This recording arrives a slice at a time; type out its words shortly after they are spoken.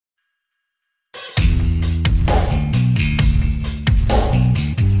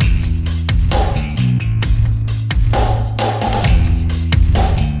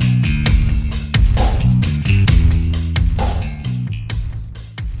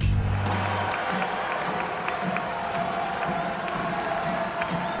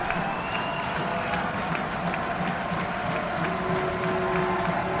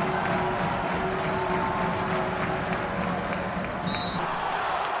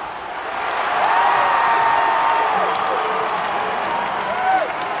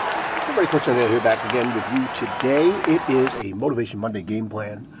everybody, Coach O'Neill here, back again with you today. It is a Motivation Monday game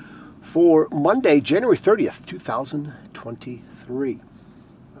plan for Monday, January 30th, 2023.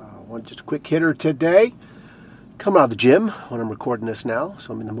 Just a quick hitter today. Coming out of the gym when I'm recording this now,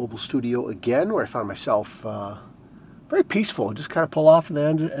 so I'm in the mobile studio again, where I found myself very peaceful. Just kind of pull off at the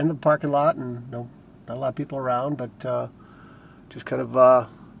end of the parking lot, and not a lot of people around, but just kind of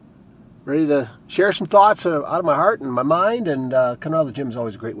ready to share some thoughts out of my heart and my mind. And coming out of the gym is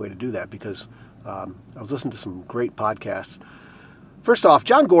always a great way to do that, because I was listening to some great podcasts. First off,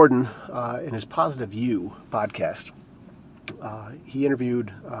 John Gordon, in his Positive You podcast, he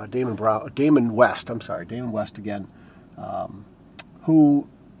interviewed Damon West again, who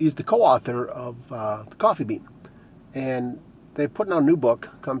is the co-author of The Coffee Bean. And they're putting out a new book,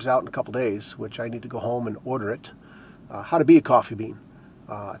 comes out in a couple days, which I need to go home and order it, How to Be a Coffee Bean.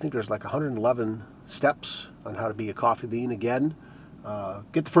 I think there's like 111 steps on how to be a coffee bean again.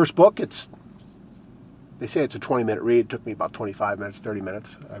 Get the first book. They say it's a 20-minute read. It took me about 25 minutes, 30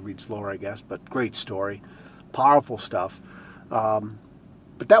 minutes. I read slower, I guess, but great story. Powerful stuff.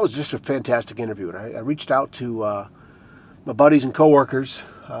 But that was just a fantastic interview. And I reached out to my buddies and coworkers,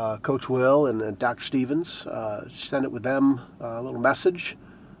 Coach Will and Dr. Stevens, sent it with them a little message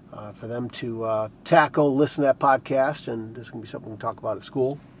for them to tackle, listen to that podcast, and this is going to be something we talk about at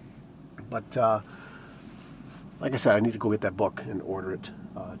school. But like I said, I need to go get that book and order it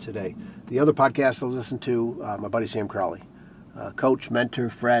today. The other podcast I was listening to, my buddy Sam Crowley, coach, mentor,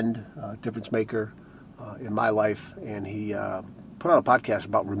 friend, difference maker in my life, and he put out a podcast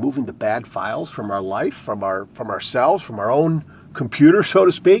about removing the bad files from our life, from ourselves, from our own computer, so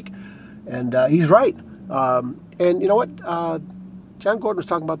to speak. And he's right. And you know what? John Gordon was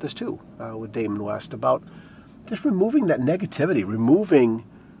talking about this too with Damon West, about just removing that negativity, removing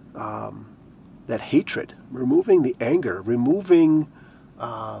that hatred, removing the anger, removing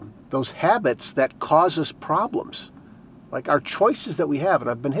those habits that cause us problems. Like our choices that we have,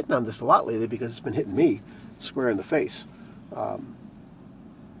 and I've been hitting on this a lot lately because it's been hitting me square in the face.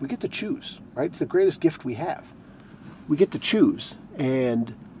 We get to choose, right? It's the greatest gift we have. We get to choose.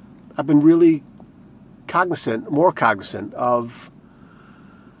 And I've been really more cognizant of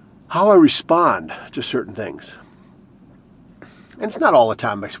how I respond to certain things. And it's not all the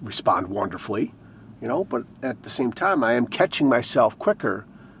time I respond wonderfully, but at the same time, I am catching myself quicker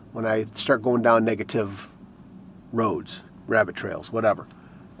when I start going down negative roads, rabbit trails, whatever.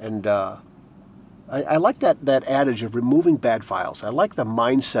 And I like that adage of removing bad files. I like the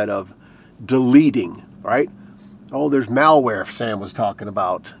mindset of deleting, right? Oh, there's malware Sam was talking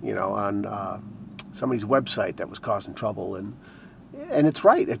about, on somebody's website that was causing trouble. And it's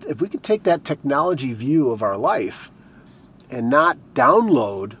right. If we could take that technology view of our life and not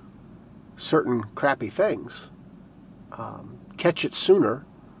download certain crappy things, catch it sooner,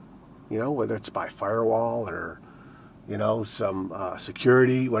 whether it's by firewall or, some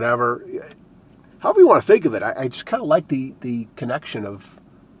security, whatever. However you want to think of it, I just kind of like the connection of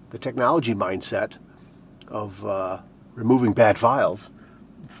the technology mindset of removing bad files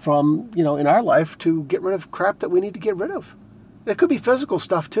from, in our life, to get rid of crap that we need to get rid of. It could be physical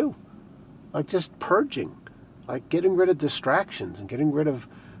stuff too, like just purging, like getting rid of distractions and getting rid of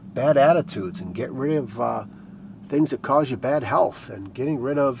bad attitudes and get rid of things that cause you bad health and getting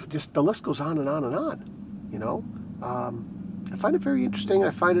rid of, just the list goes on and on and on, I find it very interesting.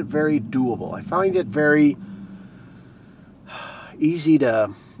 I find it very doable. I find it very easy to,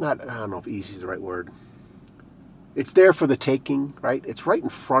 I don't know if easy is the right word. It's there for the taking, right? It's right in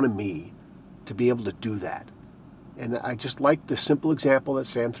front of me to be able to do that. And I just like the simple example that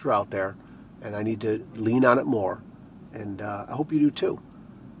Sam threw out there, and I need to lean on it more. And I hope you do too.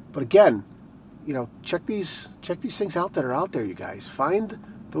 But again, check these things out that are out there, you guys. Find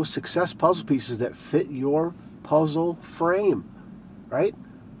those success puzzle pieces that fit your puzzle frame, right?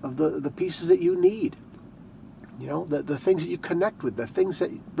 Of the pieces that you need. The things that you connect with, the things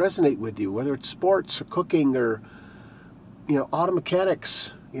that resonate with you, whether it's sports or cooking or, auto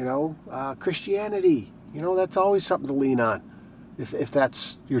mechanics, Christianity. That's always something to lean on if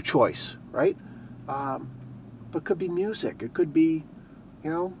that's your choice, right? But it could be music. It could be,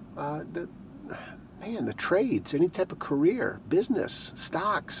 the trades, any type of career, business,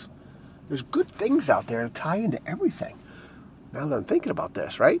 stocks. There's good things out there to tie into everything. Now that I'm thinking about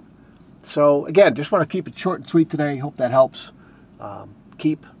this, right? So again, just want to keep it short and sweet today. Hope that helps.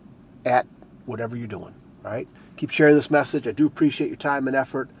 Keep at whatever you're doing, right? Keep sharing this message. I do appreciate your time and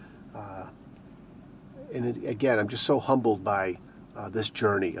effort. Again, I'm just so humbled by this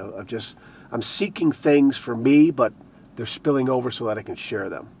journey I'm seeking things for me, but they're spilling over so that I can share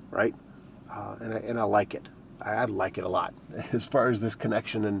them, right? And I like it. I like it a lot as far as this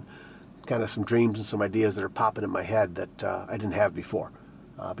connection and kind of some dreams and some ideas that are popping in my head that I didn't have before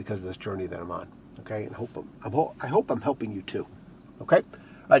because of this journey that I'm on. Okay, and I hope I'm helping you too. Okay, all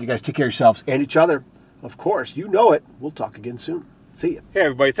right, you guys take care of yourselves and each other. Of course, you know it. We'll talk again soon. See you. Hey,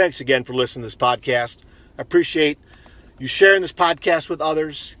 everybody. Thanks again for listening to this podcast. I appreciate you sharing this podcast with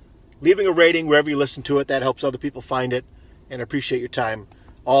others, leaving a rating wherever you listen to it. That helps other people find it. And I appreciate your time,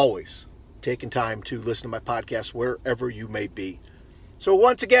 always taking time to listen to my podcast wherever you may be. So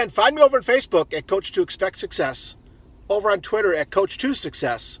once again, find me over on Facebook at Coach to Expect Success, over on Twitter at Coach to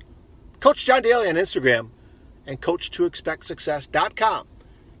Success, Coach John Daly on Instagram, and CoachToExpectSuccess.com.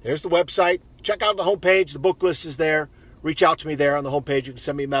 There's the website. Check out the homepage. The book list is there. Reach out to me there on the homepage. You can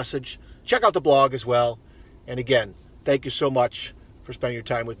send me a message. Check out the blog as well. And again, thank you so much for spending your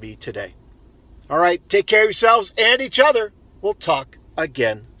time with me today. All right, take care of yourselves and each other. We'll talk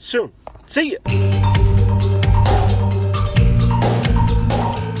again soon. See you.